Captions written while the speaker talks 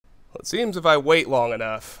It seems if I wait long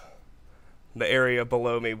enough, the area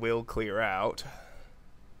below me will clear out.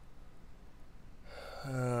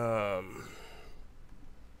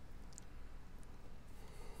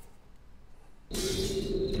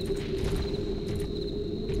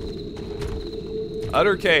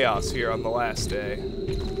 Utter chaos here on the last day.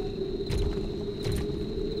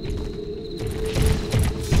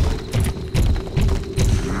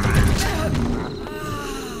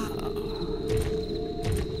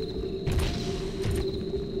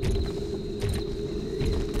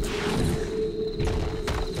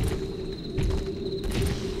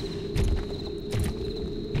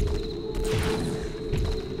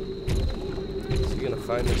 Is he gonna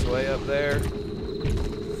find his way up there?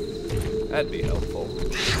 That'd be helpful.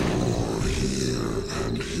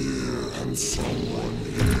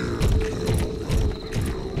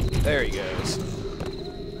 There he goes.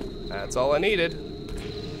 That's all I needed.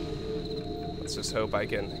 Let's just hope I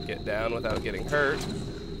can get down without getting hurt.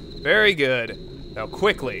 Very good. Now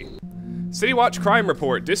quickly. City Watch Crime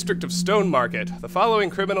Report, District of Stone Market. The following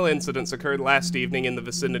criminal incidents occurred last evening in the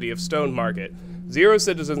vicinity of Stone Market. 0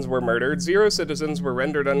 citizens were murdered, 0 citizens were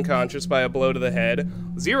rendered unconscious by a blow to the head,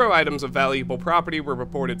 0 items of valuable property were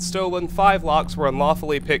reported stolen, 5 locks were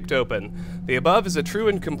unlawfully picked open. The above is a true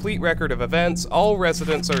and complete record of events. All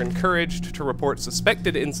residents are encouraged to report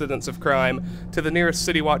suspected incidents of crime to the nearest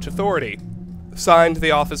City Watch authority. Signed,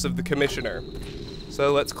 the Office of the Commissioner.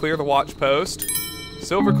 So let's clear the watch post.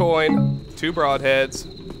 Silver coin, 2 broadheads,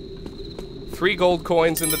 3 gold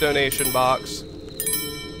coins in the donation box.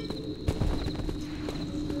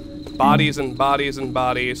 Bodies and bodies and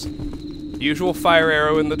bodies. Usual fire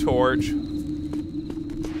arrow in the torch.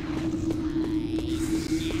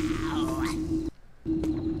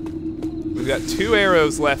 We've got 2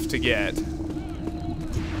 arrows left to get.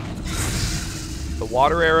 The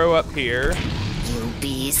water arrow up here. You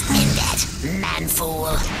bees in that, man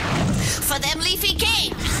fool. For them leafy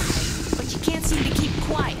game. But you can't seem to keep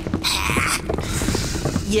quiet.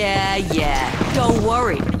 Yeah, don't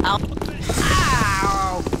worry. Ow!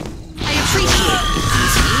 I appreciate it.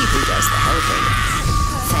 It's me who does the helping.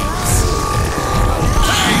 Thanks.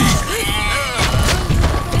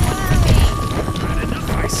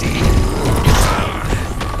 I see.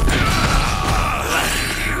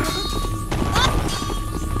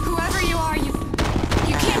 Whoever you are, you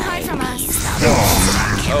can't hide from us.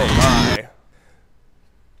 Oh my.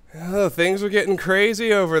 Oh, things are getting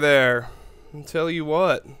crazy over there. I'll tell you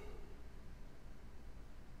what.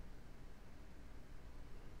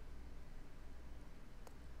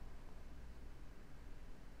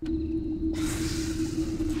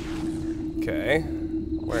 Okay,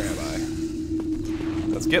 where am I?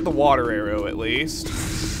 Let's get the water arrow at least.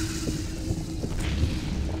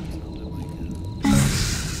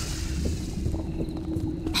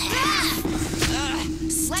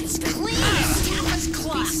 Let's clean Tappa's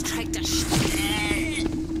claws. Tried to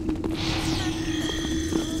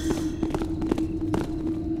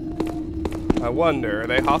I wonder, are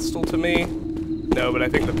they hostile to me? No, but I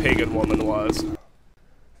think the pagan woman was.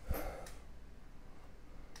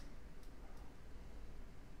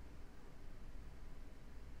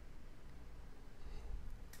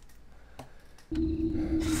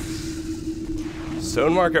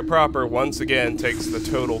 Stone Market proper once again takes the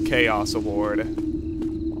Total Chaos Award.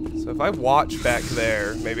 So if I watch back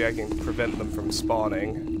there, maybe I can prevent them from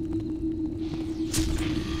spawning.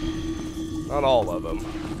 Not all of them.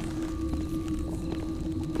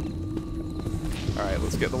 Alright,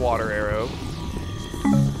 let's get the water arrow.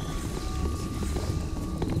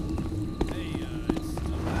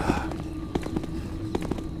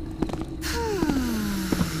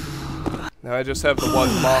 Now I just have the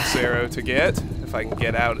 1 moss arrow to get, if I can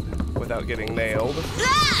get out without getting nailed.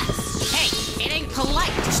 Hey, it ain't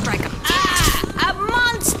polite to strike a a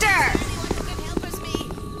monster! Anyone who can help us, me?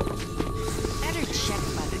 Better check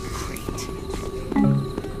by the crate.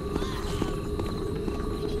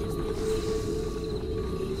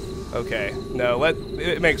 Okay, no,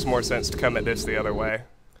 it makes more sense to come at this the other way.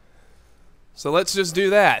 So let's just do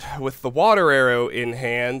that. With the water arrow in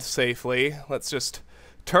hand safely, let's just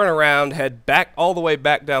turn around, head back all the way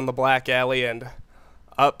back down the black alley and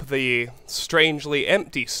up the strangely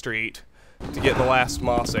empty street to get the last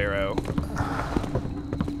moss arrow.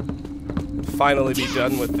 And finally be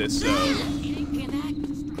done with this zone.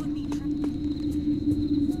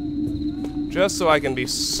 Just so I can be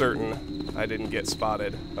certain I didn't get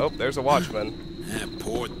spotted. Oh, there's a watchman. That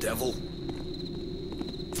poor devil.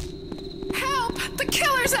 Help! The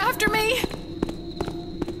killer's after me!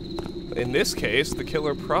 In this case, the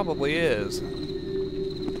killer probably is.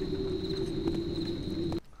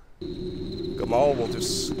 Come Gamal will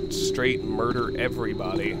just straight murder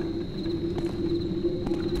everybody.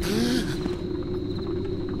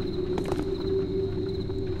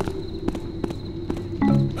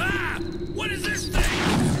 Ah! What is this thing?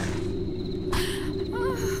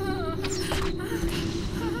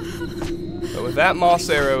 But with that moss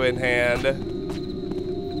arrow in hand,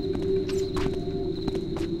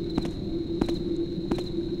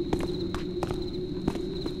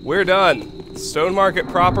 we're done. Stone Market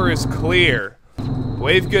proper is clear.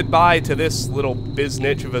 Wave goodbye to this little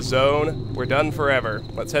biznitch of a zone. We're done forever.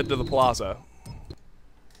 Let's head to the plaza.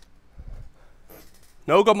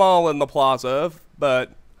 No Gamal in the plaza,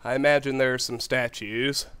 but I imagine there are some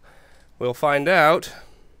statues. We'll find out.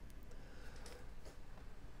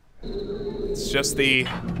 It's just the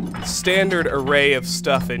standard array of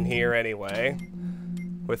stuff in here anyway.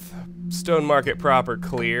 With Stone Market proper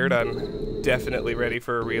cleared, I'm definitely ready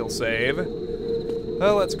for a real save.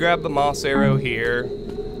 Well, let's grab the moss arrow here.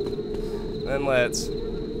 Then let's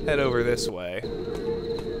head over this way.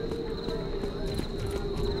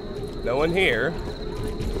 No one here.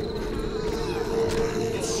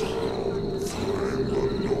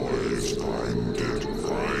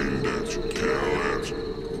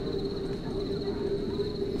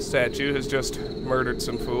 Statue has just murdered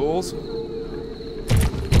some fools. And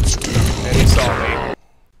he saw me.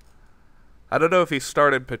 I don't know if he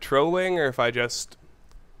started patrolling or if I just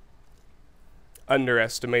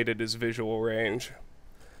underestimated his visual range.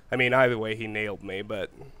 I mean, either way, he nailed me,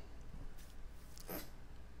 but...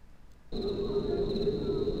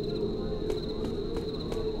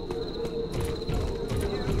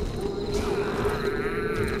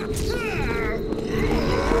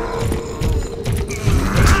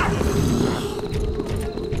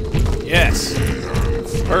 Yes!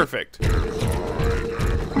 Perfect.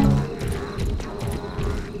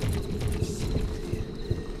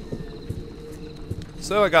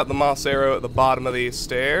 So I got the moss arrow at the bottom of these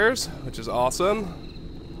stairs, which is awesome.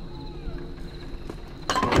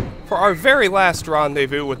 For our very last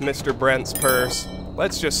rendezvous with Mr. Brent's purse,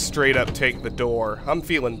 let's just straight up take the door. I'm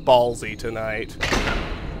feeling ballsy tonight.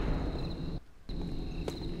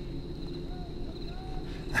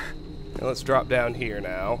 Now let's drop down here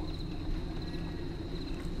now.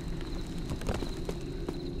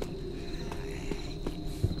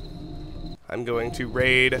 I'm going to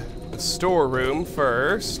raid the storeroom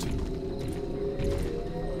first.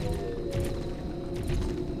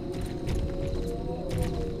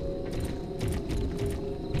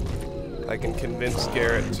 I can convince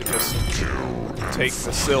Garrett to just take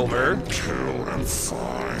the silver.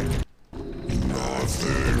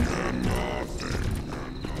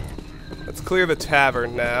 Let's clear the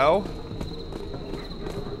tavern now,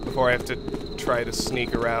 before I have to try to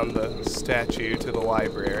sneak around the statue to the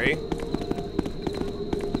library.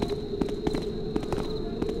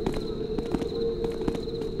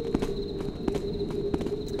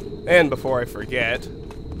 And before I forget,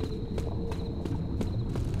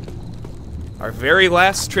 our very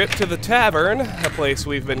last trip to the tavern, a place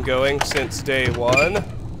we've been going since day one.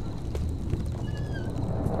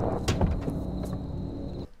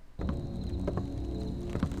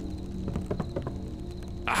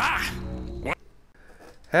 Aha! What?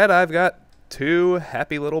 And I've got two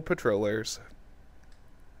happy little patrollers.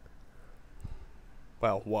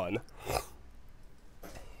 Well, one.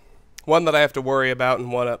 One that I have to worry about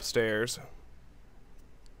and one upstairs.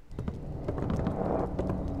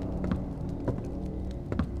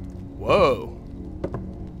 Whoa.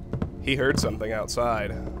 He heard something outside.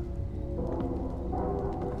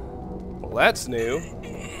 Well, that's new.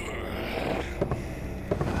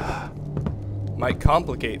 Might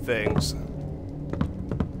complicate things.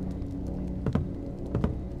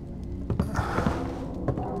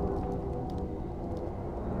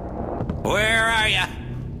 Where are ya?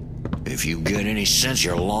 If you get any sense,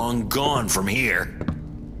 you're long gone from here.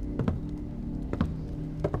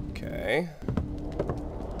 Okay.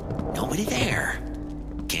 Nobody there.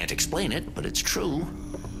 Can't explain it, but it's true.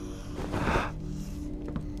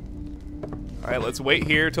 Alright, let's wait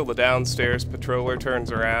here till the downstairs patroller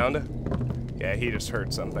turns around. Yeah, he just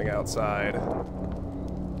heard something outside.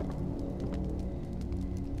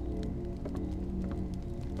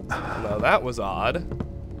 No, that was odd.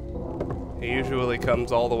 He usually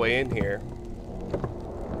comes all the way in here.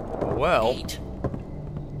 Well. Eat.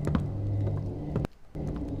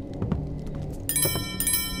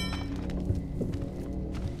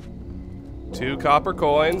 Two copper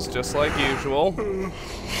coins, just like usual.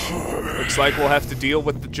 Looks like we'll have to deal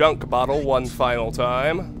with the junk bottle one final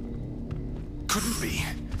time. Couldn't be.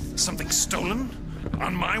 Something stolen?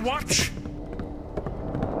 On my watch?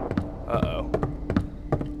 Uh-oh.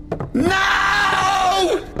 No!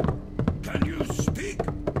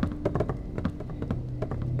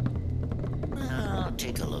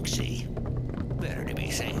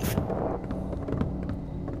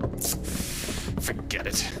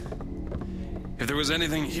 was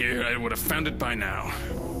anything here, I would have found it by now.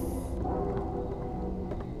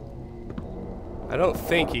 I don't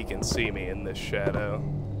think he can see me in this shadow.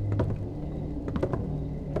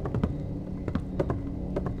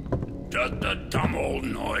 Just a dumb old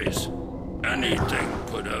noise. Anything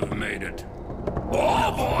could have made it.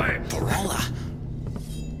 Oh boy! Corolla.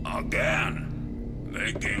 Again.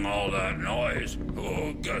 Making all that noise.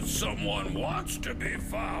 Oh, guess someone wants to be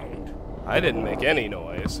found. I didn't make any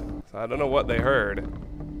noise. So I don't know what they heard.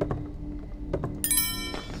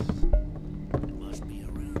 Must be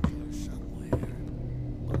around here somewhere.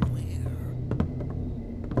 But where?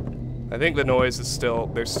 I think the noise is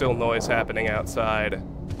there's still noise happening outside.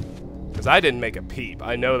 Because I didn't make a peep.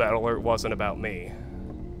 I know that alert wasn't about me.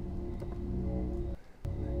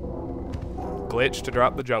 Glitch to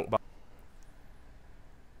drop the junk box.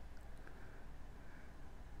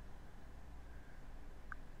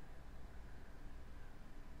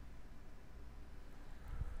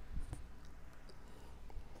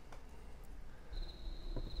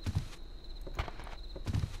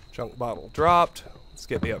 Junk bottle dropped. Let's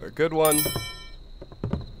get the other good one.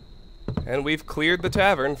 And we've cleared the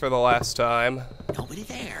tavern for the last time. Nobody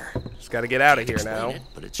there. Just gotta get out of Can't here explain now. it,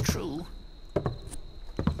 but it's true.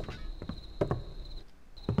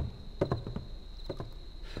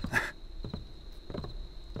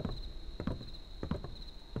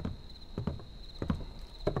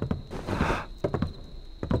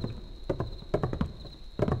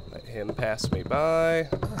 Let him pass me by.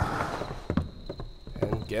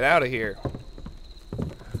 And get out of here.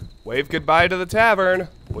 Wave goodbye to the tavern.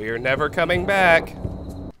 We are never coming back.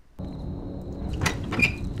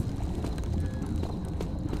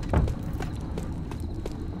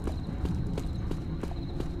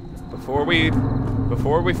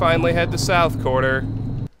 Before we finally head to South Quarter,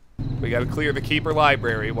 we gotta clear the Keeper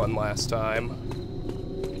Library one last time.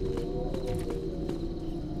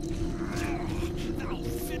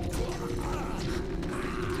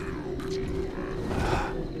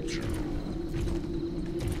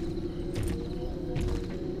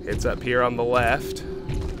 It's up here on the left.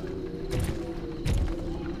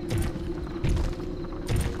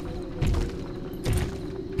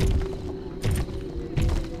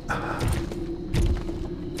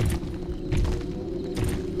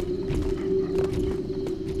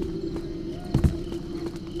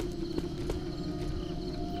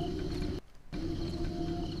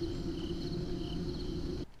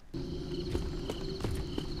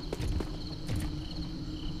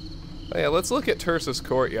 Oh yeah, let's look at Tersa's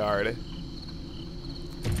courtyard.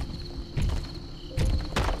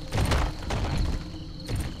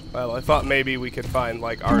 Well, I thought maybe we could find,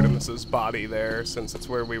 like, Artemis's body there, since it's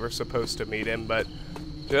where we were supposed to meet him, but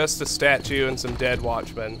just a statue and some dead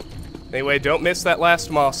watchmen. Anyway, don't miss that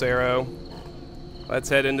last moss arrow. Let's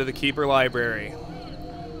head into the Keeper Library.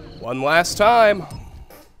 One last time.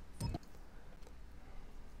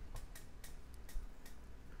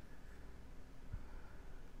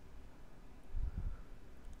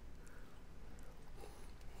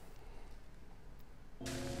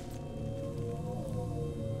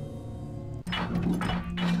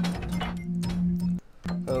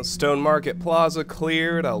 Stone Market Plaza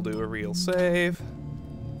cleared. I'll do a real save.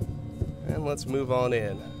 And let's move on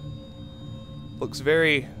in. Looks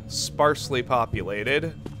very sparsely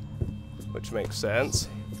populated, which makes sense.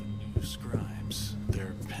 The new scribes,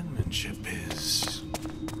 their penmanship is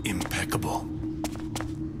impeccable.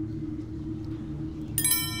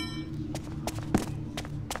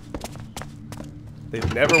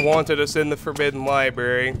 They've never wanted us in the Forbidden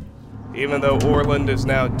Library. Even though Orland is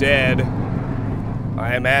now dead,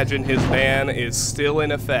 I imagine his ban is still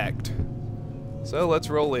in effect. So let's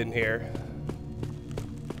roll in here.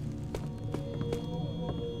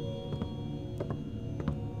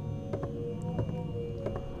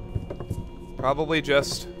 Probably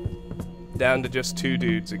just down to just 2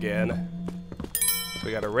 dudes again. So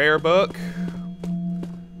we got a rare book.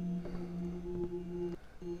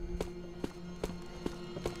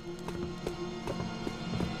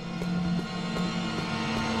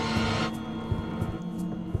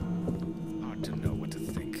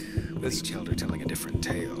 Each elder telling a different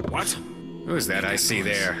tale. What? Who's that I see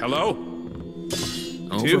there? Hello? Too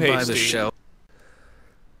Over by hasty. the shelf.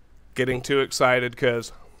 Getting too excited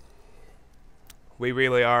because we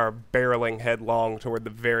really are barreling headlong toward the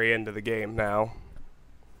very end of the game now.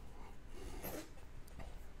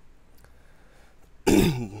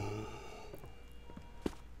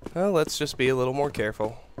 Well, let's just be a little more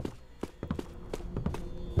careful.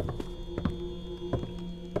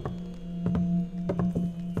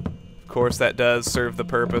 Of course, that does serve the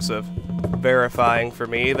purpose of verifying for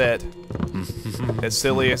me that As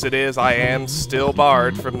silly as it is, I am still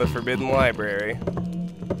barred from the Forbidden Library.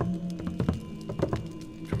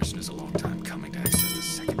 Permission is a long time coming to access the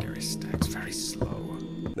secondary stacks. Very slow.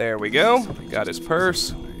 There we go. Got his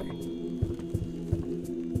purse.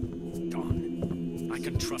 Darn. I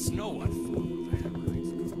can trust no one.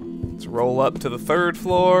 Let's roll up to the 3rd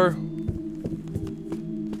floor.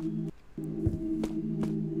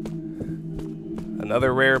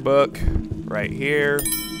 Another rare book right here.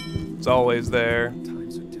 It's always there.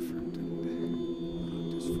 Times are different.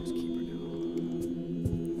 And just first keeper now.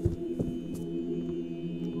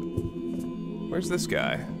 Where's this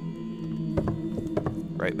guy?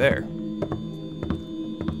 Right there.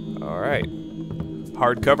 Alright.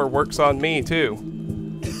 Hardcover works on me, too.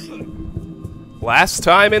 Last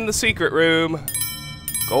time in the secret room.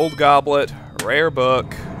 Gold goblet, rare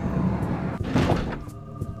book.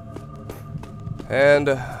 And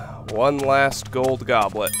one last gold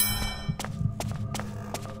goblet.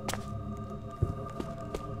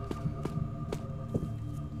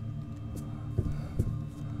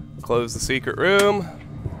 Close the secret room.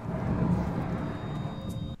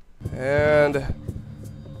 And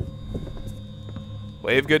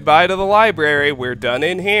wave goodbye to the library. We're done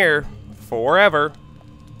in here. Forever.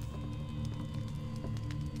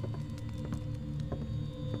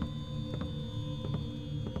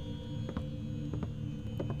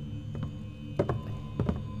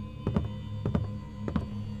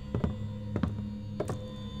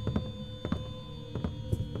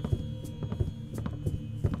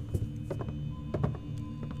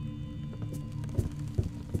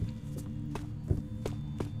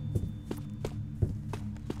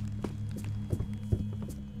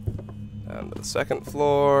 Down to the 2nd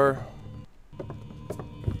floor.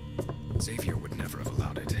 Xavier would never have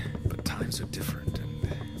allowed it, but times are different, and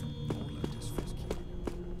Ola just first keeper.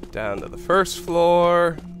 Down to the 1st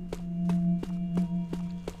floor.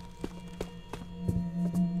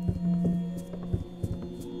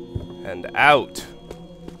 And out.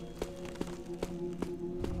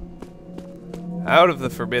 Out of the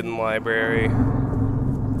Forbidden Library.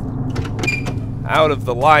 Out of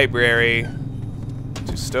the library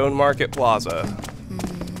to Stone Market Plaza.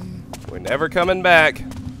 We're never coming back.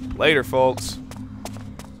 Later, folks.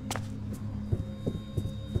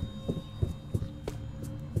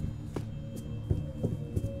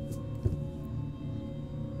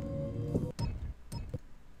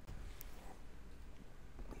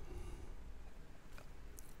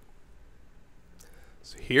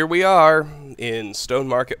 So here we are in Stone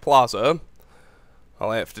Market Plaza.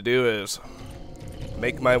 All I have to do is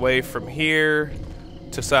make my way from here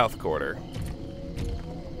to South Quarter.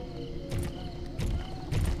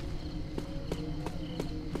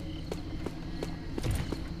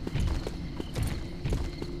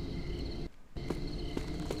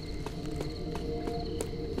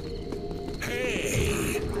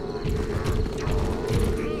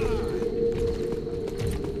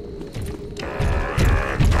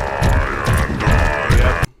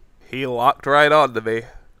 Yep, he locked right onto me.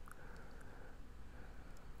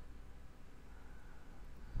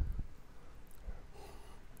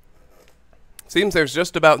 Seems there's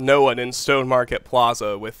just about no one in Stone Market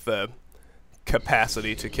Plaza with the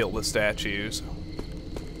capacity to kill the statues.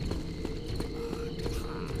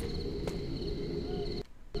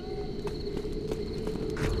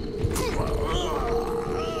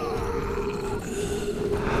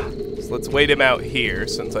 So let's wait him out here,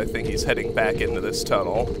 since I think he's heading back into this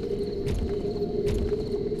tunnel.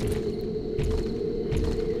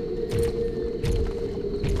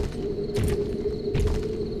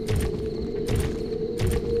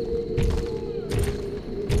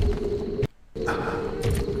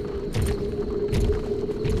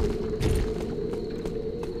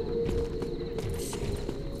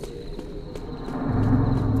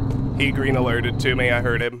 He green alerted to me, I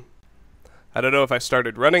heard him. I don't know if I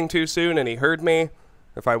started running too soon and he heard me, or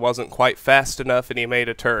if I wasn't quite fast enough and he made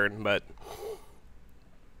a turn, but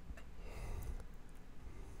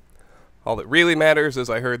all that really matters is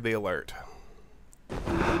I heard the alert.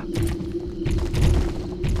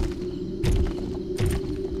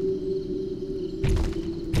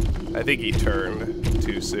 I think he turned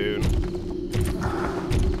too soon.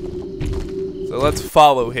 So let's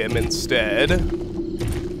follow him instead.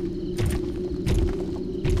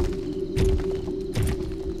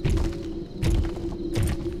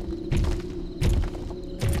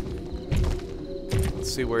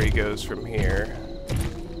 See where he goes from here.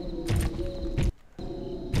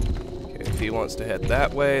 Okay, if he wants to head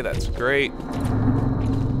that way, that's great.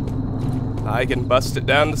 I can bust it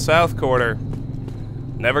down to South Quarter.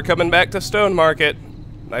 Never coming back to Stone Market.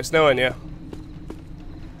 Nice knowing you.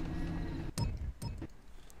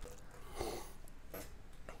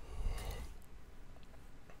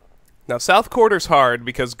 Now, South Quarter's hard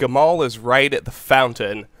because Gamal is right at the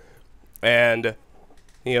fountain, and,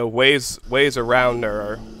 you know, ways around her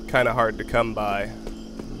are kind of hard to come by,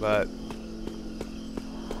 but...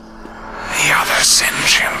 The other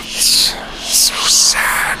sentients, so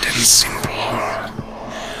sad and simple.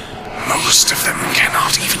 Most of them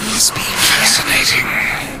cannot even speak. Fascinating,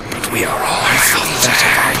 but we are all felt that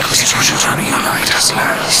our constitution unite us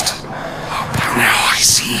last. Now I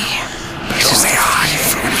see. It is the eye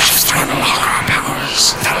through which to unlock our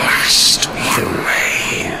powers. The last one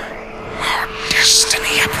way. Our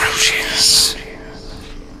destiny approaches.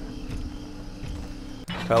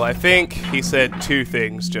 Well, I think he said two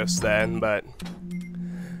things just then, but...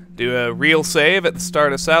 Do a real save at the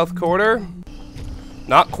start of South Quarter.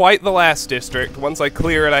 Not quite the last district. Once I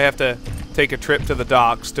clear it, I have to take a trip to the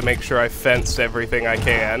docks to make sure I fenced everything I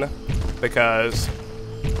can, because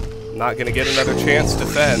I'm not going to get another chance to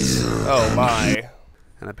fence. Oh my.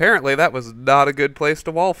 And apparently that was not a good place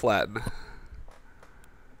to wall flatten.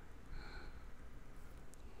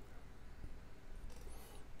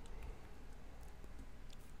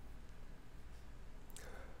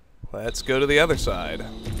 Let's go to the other side.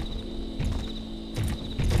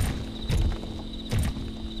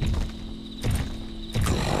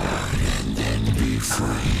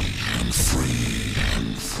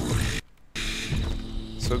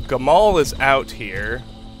 So Gamal is out here.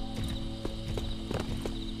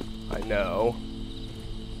 I know.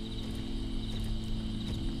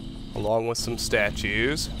 Along with some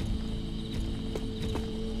statues.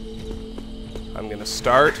 I'm gonna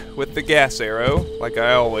start with the gas arrow, like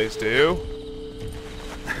I always do.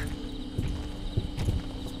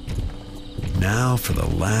 Now for the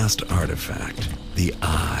last artifact, the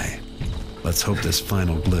eye. Let's hope this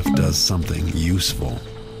final glyph does something useful.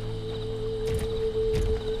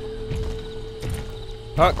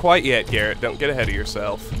 Not quite yet, Garrett. Don't get ahead of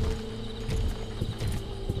yourself.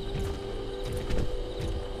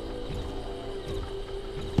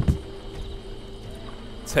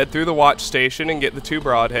 Let's head through the watch station and get the two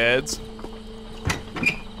broadheads.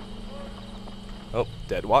 Oh,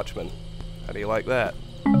 dead watchman. How do you like that?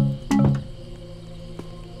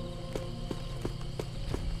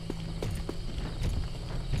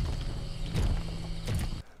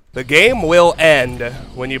 The game will end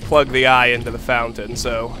when you plug the eye into the fountain,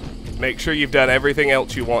 so make sure you've done everything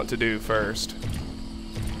else you want to do first.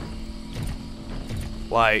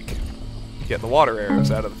 Like, get the water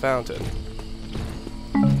arrows out of the fountain.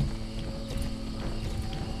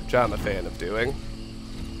 Which I'm a fan of doing.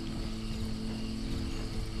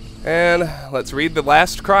 And let's read the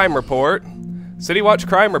last crime report. City Watch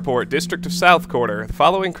Crime Report, District of South Quarter. The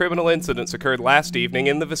following criminal incidents occurred last evening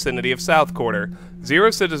in the vicinity of South Quarter. 0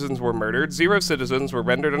 citizens were murdered, 0 citizens were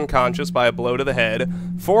rendered unconscious by a blow to the head,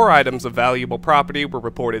 4 items of valuable property were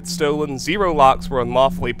reported stolen, 0 locks were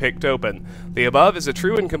unlawfully picked open. The above is a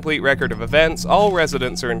true and complete record of events. All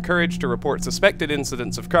residents are encouraged to report suspected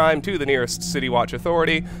incidents of crime to the nearest City Watch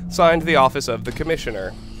authority. Signed, the Office of the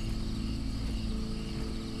Commissioner.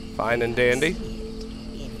 Fine and dandy.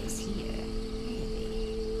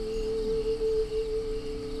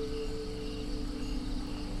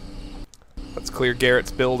 Let's clear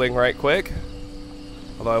Garrett's building right quick.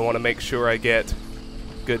 Although I want to make sure I get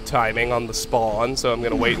good timing on the spawn, so I'm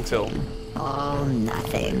going to wait until... Oh,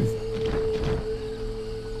 nothing.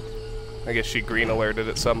 I guess she green alerted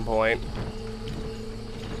at some point.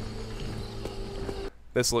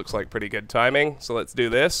 This looks like pretty good timing, so let's do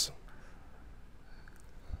this.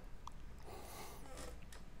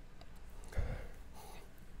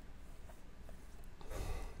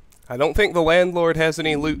 I don't think the landlord has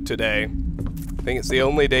any loot today. I think it's the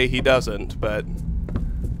only day he doesn't, but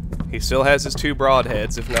he still has his 2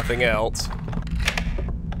 broadheads, if nothing else.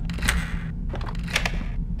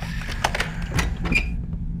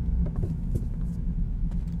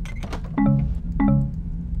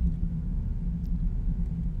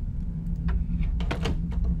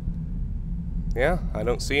 Yeah, I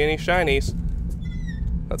don't see any shinies.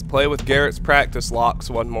 Let's play with Garrett's practice locks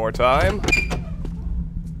one more time.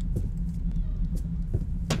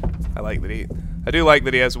 I do like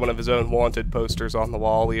that he has one of his own wanted posters on the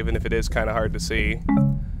wall, even if it is kind of hard to see.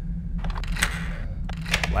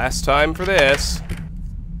 Last time for this.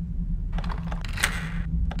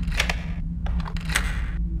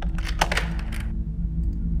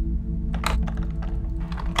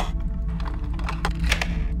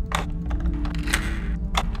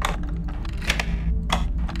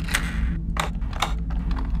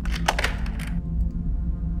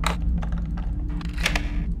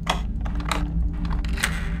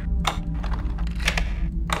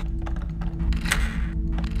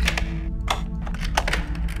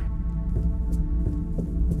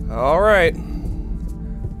 Alright.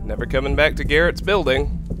 Never coming back to Garrett's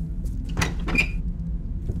building.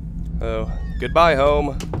 Oh, goodbye,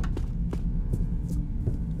 home.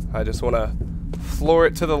 I just want to floor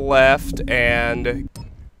it to the left and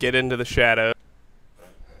get into the shadow.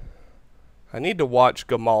 I need to watch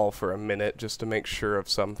Gamal for a minute just to make sure of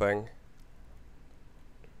something.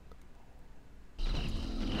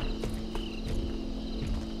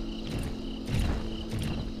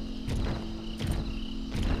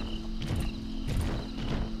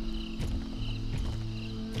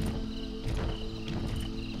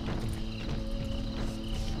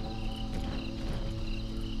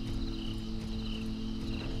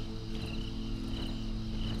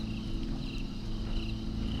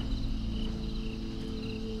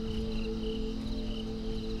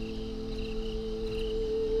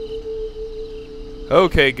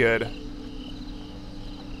 Okay, good.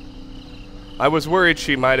 I was worried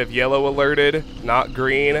she might have yellow alerted, not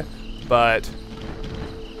green, but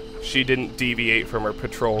she didn't deviate from her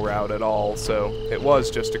patrol route at all, so it was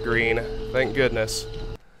just a green. Thank goodness.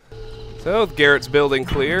 So, with Garrett's building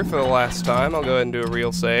clear for the last time, I'll go ahead and do a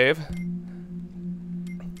real save.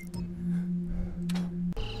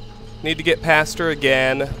 Need to get past her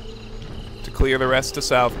again to clear the rest of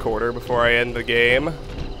South Quarter before I end the game.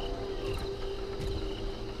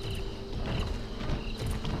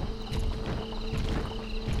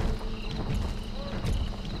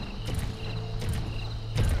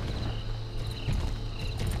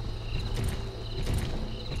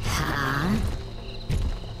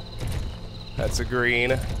 That's a green.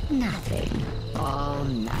 Nothing. Oh,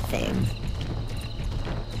 nothing.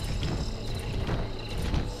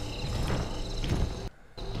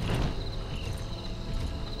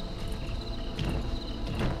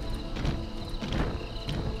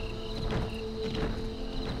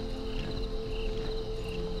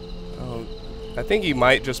 Oh, I think he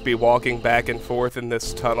might just be walking back and forth in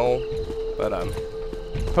this tunnel, but I'm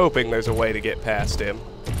hoping there's a way to get past him.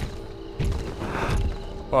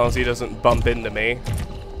 As long as he doesn't bump into me.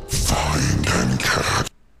 Find and catch.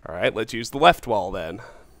 Alright, let's use the left wall then.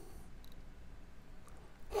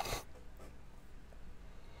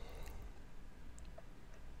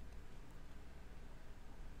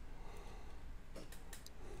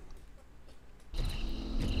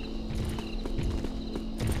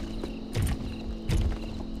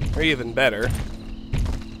 Or even better,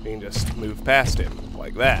 you can just move past him,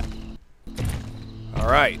 like that.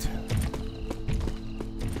 Alright.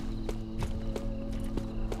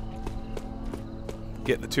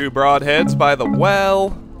 Get the two broadheads by the well.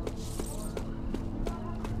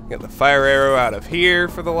 Get the fire arrow out of here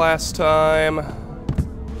for the last time.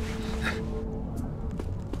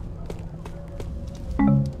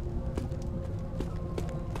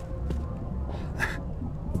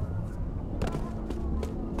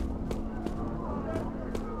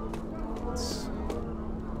 Let's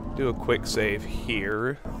do a quick save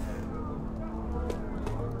here.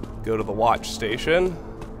 Go to the watch station.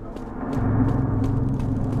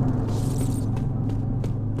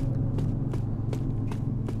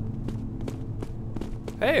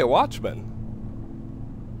 Hey, a watchman.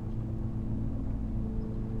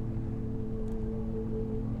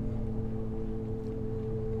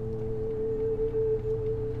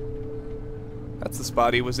 That's the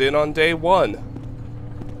spot he was in on day 1.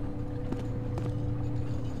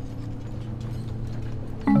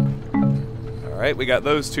 Alright, we got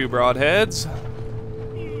those two broadheads.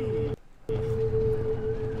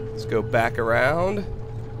 Let's go back around.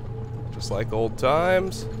 Just like old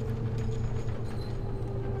times.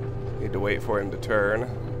 Need to wait for him to turn.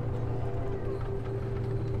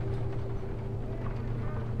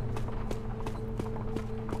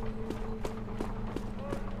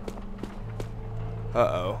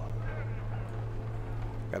 Uh-oh.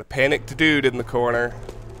 Got a panicked dude in the corner.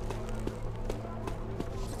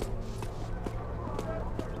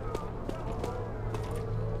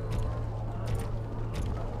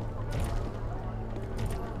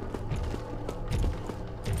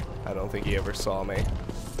 I don't think he ever saw me.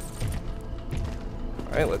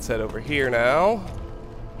 Alright, let's head over here now.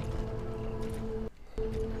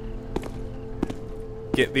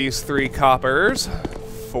 Get these 3 coppers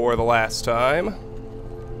for the last time.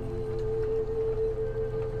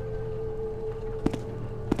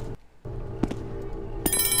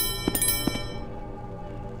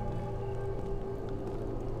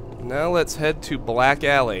 Now let's head to Black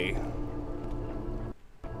Alley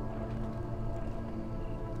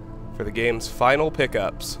for the game's final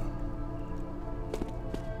pickups.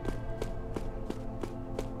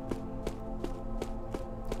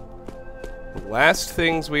 Last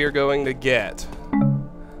things we are going to get: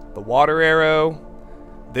 the water arrow,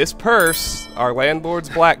 this purse, our landlord's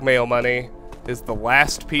blackmail money, is the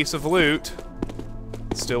last piece of loot.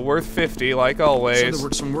 Still worth 50, like always. Said there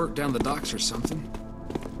were some work down the docks or something.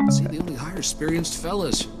 See, they only hire experienced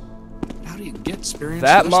fellas. How do you get experienced?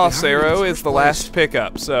 That moss arrow is the last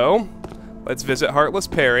pickup, so let's visit Heartless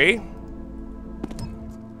Perry.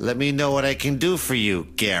 Let me know what I can do for you,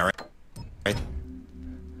 Garrett.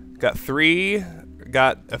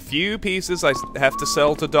 Got a few pieces I have to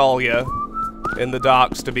sell to Dahlia in the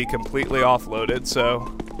docks to be completely offloaded,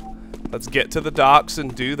 so let's get to the docks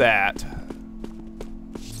and do that.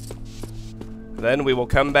 Then we will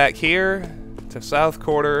come back here to South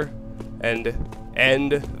Quarter and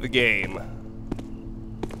end the game.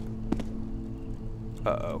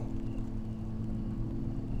 Uh-oh.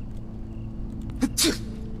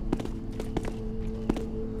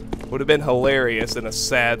 Would have been hilarious in a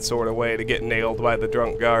sad sort of way to get nailed by the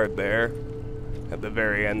drunk guard there at the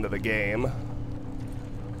very end of the game.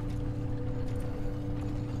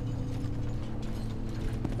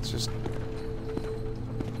 Let's just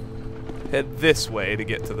head this way to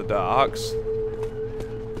get to the docks.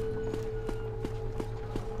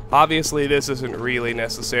 Obviously this isn't really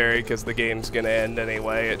necessary because the game's gonna end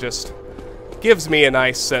anyway. It just gives me a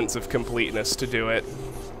nice sense of completeness to do it.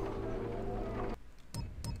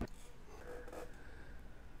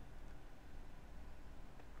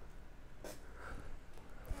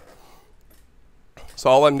 So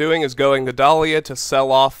all I'm doing is going to Dahlia to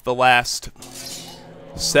sell off the last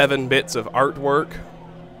 7 bits of artwork.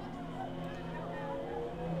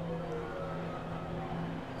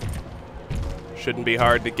 Shouldn't be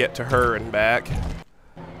hard to get to her and back.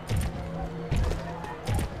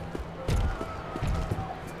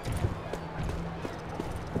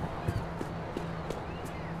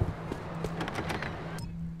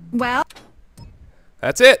 Well,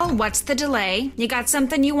 that's it. What's the delay? You got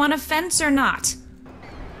something you want to fence or not?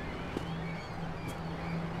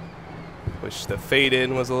 Wish the fade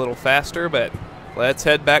in was a little faster, but let's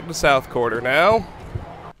head back to South Quarter now.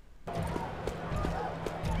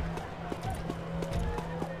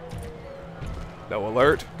 No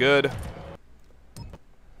alert. Good.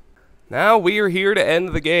 Now we are here to end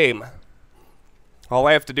the game. All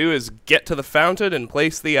I have to do is get to the fountain and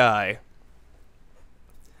place the eye.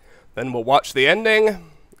 Then we'll watch the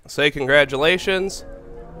ending, say congratulations,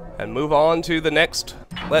 and move on to the next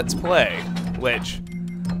Let's Play, which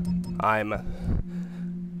I'm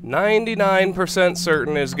 99%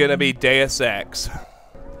 certain is going to be Deus Ex.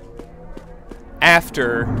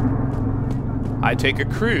 After I take a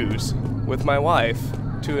cruise with my wife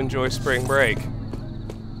to enjoy spring break.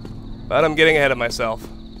 But I'm getting ahead of myself.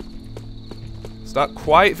 It's not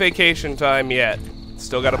quite vacation time yet.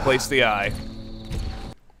 Still got to place the eye.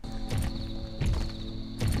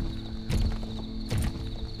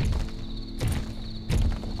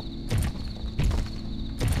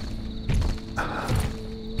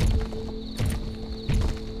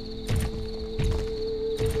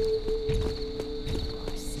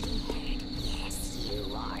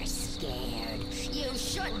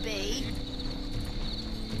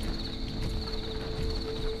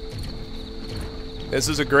 This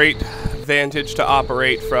is a great vantage to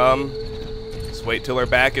operate from. Just wait till her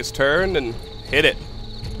back is turned and hit it.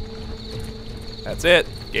 That's it.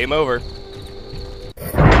 Game over.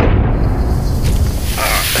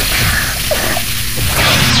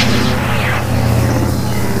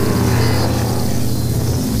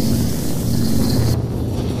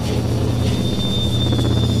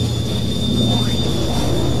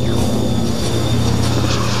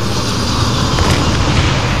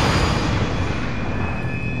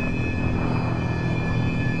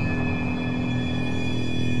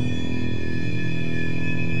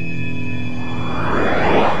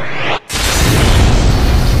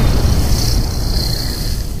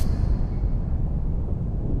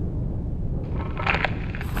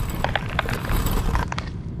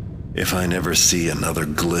 If I never see another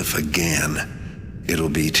glyph again, it'll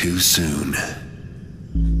be too soon.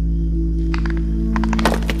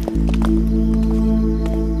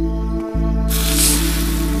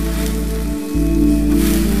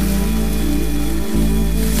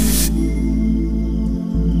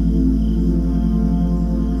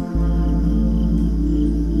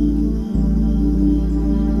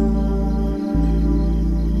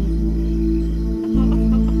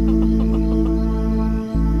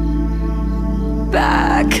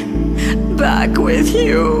 Back with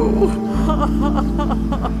you.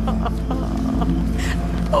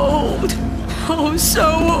 Old. Oh, so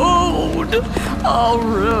old. All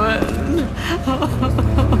ruined.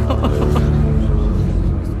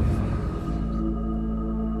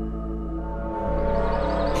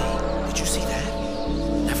 Did you see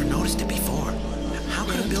that?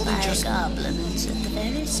 this? Goblins at the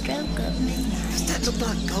very stroke of midnight. Is that the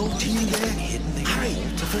black gold teeny there? Hurry,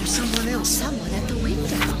 before someone else. Someone at the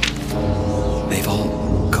window. They've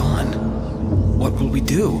all gone. What will we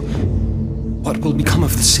do? What will become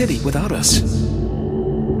of the city without us?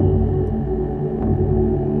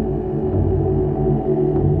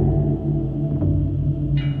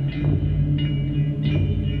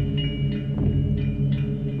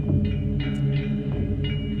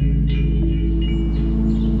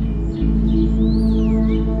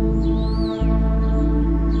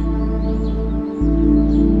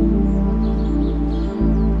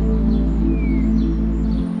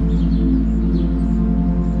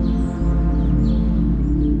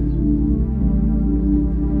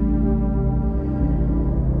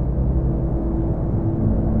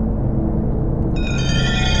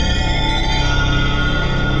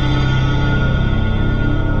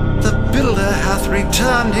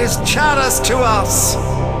 Returned his chalice to us!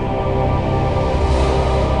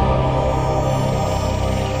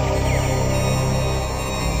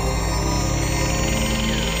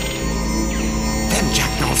 Them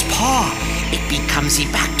Jacknall's paw. It becomes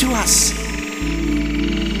he back to us.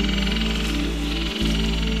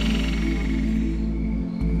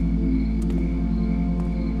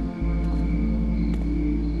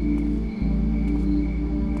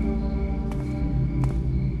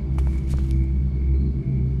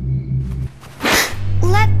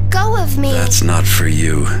 That's not for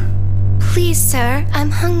you. Please, sir,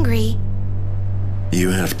 I'm hungry. You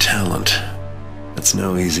have talent. It's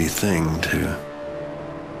no easy thing to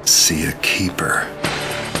see a keeper.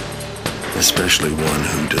 Especially one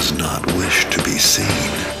who does not wish to be seen.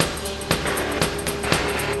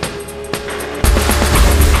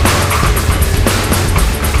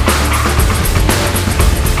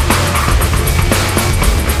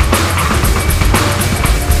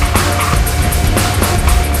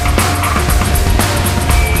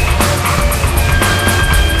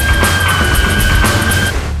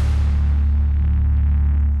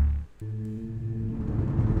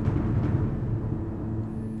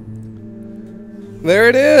 There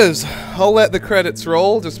it is. I'll let the credits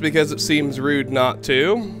roll just because it seems rude not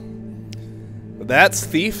to. That's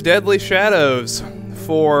Thief Deadly Shadows.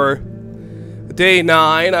 For day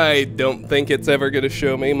 9, I don't think it's ever going to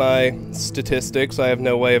show me my statistics. I have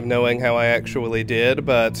no way of knowing how I actually did,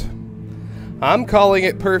 but I'm calling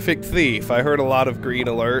it Perfect Thief. I heard a lot of green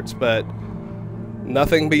alerts, but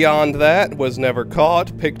nothing beyond that. Was never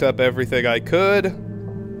caught. Picked up everything I could.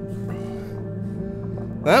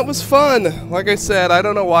 That was fun. Like I said, I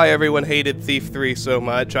don't know why everyone hated Thief 3 so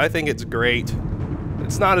much. I think it's great.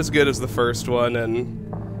 It's not as good as the first one,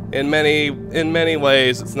 and in many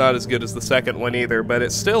ways, it's not as good as the second one either, but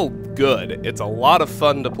it's still good. It's a lot of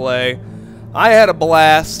fun to play. I had a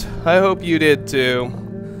blast. I hope you did too.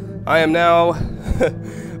 I am now...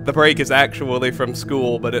 the break is actually from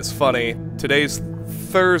school, but it's funny. Today's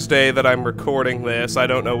Thursday that I'm recording this. I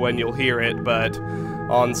don't know when you'll hear it, but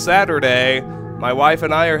on Saturday... my wife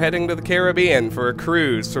and I are heading to the Caribbean for a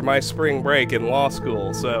cruise for my spring break in law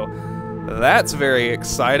school, so that's very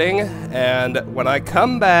exciting. And when I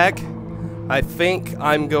come back, I think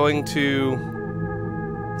I'm going to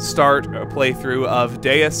start a playthrough of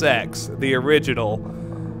Deus Ex, the original.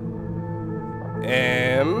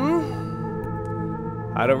 And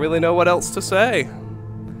I don't really know what else to say.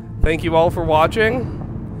 Thank you all for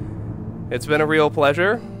watching. It's been a real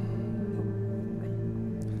pleasure.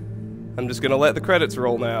 I'm just gonna let the credits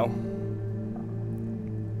roll now.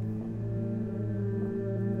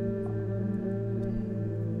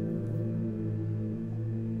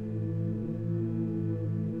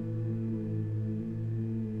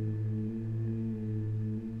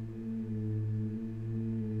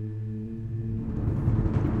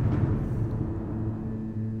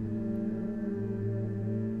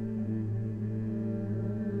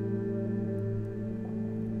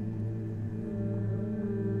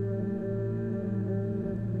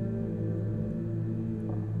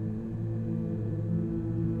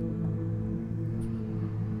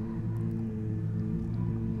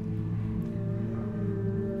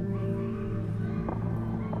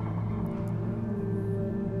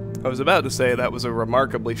 I was about to say that was a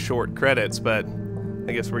remarkably short credits, but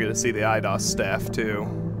I guess we're going to see the IDOS staff too.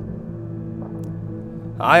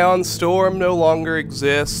 Ion Storm no longer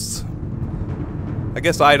exists. I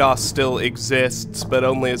guess IDOS still exists, but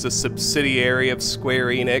only as a subsidiary of Square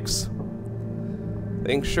Enix.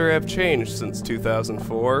 Things sure have changed since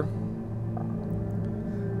 2004.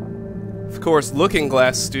 Of course, Looking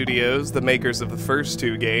Glass Studios, the makers of the first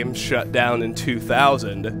 2 games, shut down in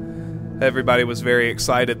 2000. Everybody was very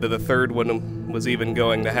excited that the third one was even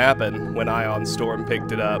going to happen when Ion Storm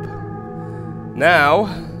picked it up. Now,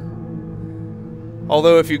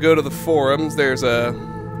 although if you go to the forums, there's a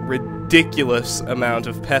ridiculous amount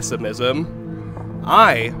of pessimism,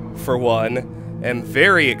 I, for one, am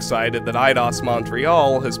very excited that Eidos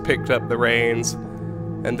Montreal has picked up the reins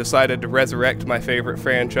and decided to resurrect my favorite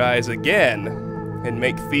franchise again and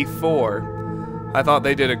make Thief 4. I thought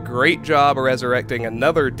they did a great job of resurrecting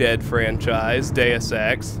another dead franchise, Deus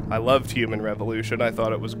Ex. I loved Human Revolution, I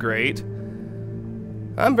thought it was great.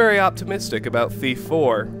 I'm very optimistic about Thief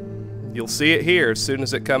 4. You'll see it here as soon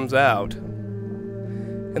as it comes out.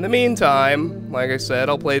 In the meantime, like I said,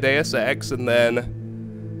 I'll play Deus Ex, and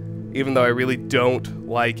then, even though I really don't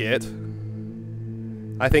like it,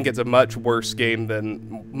 I think it's a much worse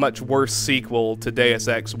sequel to Deus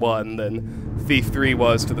Ex 1 than Thief 3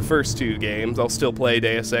 was to the first two games. I'll still play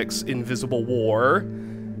Deus Ex Invisible War,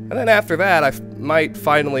 and then after that I might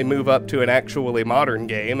finally move up to an actually modern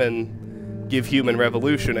game and give Human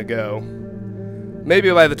Revolution a go.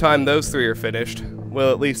 Maybe by the time those three are finished,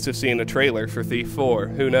 we'll at least have seen a trailer for Thief 4.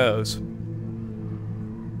 Who knows?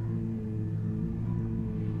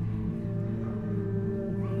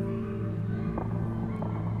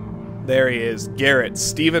 There he is, Garrett,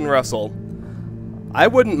 Stephen Russell. I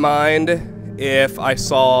wouldn't mind if I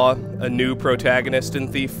saw a new protagonist in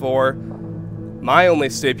Thief 4. My only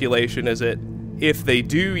stipulation is that if they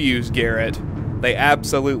do use Garrett, they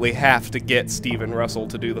absolutely have to get Stephen Russell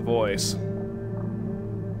to do the voice.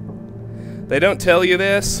 They don't tell you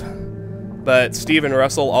this, but Stephen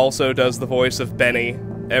Russell also does the voice of Benny,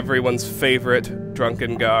 everyone's favorite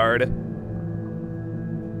drunken guard.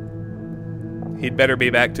 He'd better be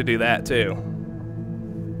back to do that too.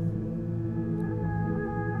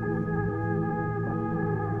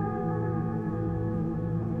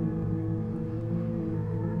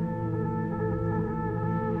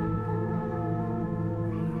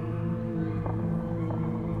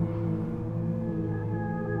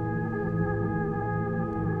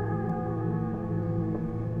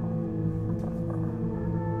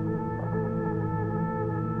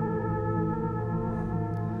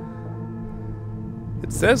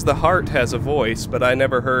 It says the heart has a voice, but I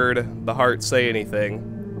never heard the heart say anything.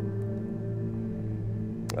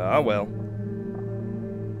 Ah, well.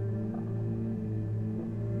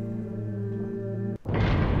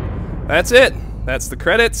 That's it. That's the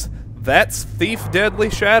credits. That's Thief Deadly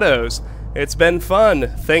Shadows. It's been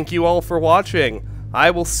fun. Thank you all for watching.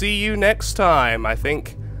 I will see you next time. I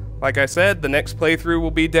think, like I said, the next playthrough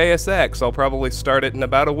will be Deus Ex. I'll probably start it in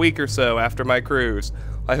about a week or so after my cruise.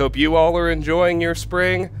 I hope you all are enjoying your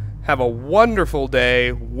spring. Have a wonderful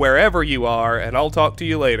day wherever you are, and I'll talk to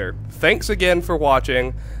you later. Thanks again for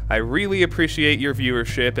watching. I really appreciate your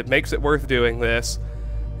viewership. It makes it worth doing this.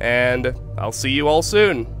 And I'll see you all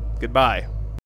soon. Goodbye.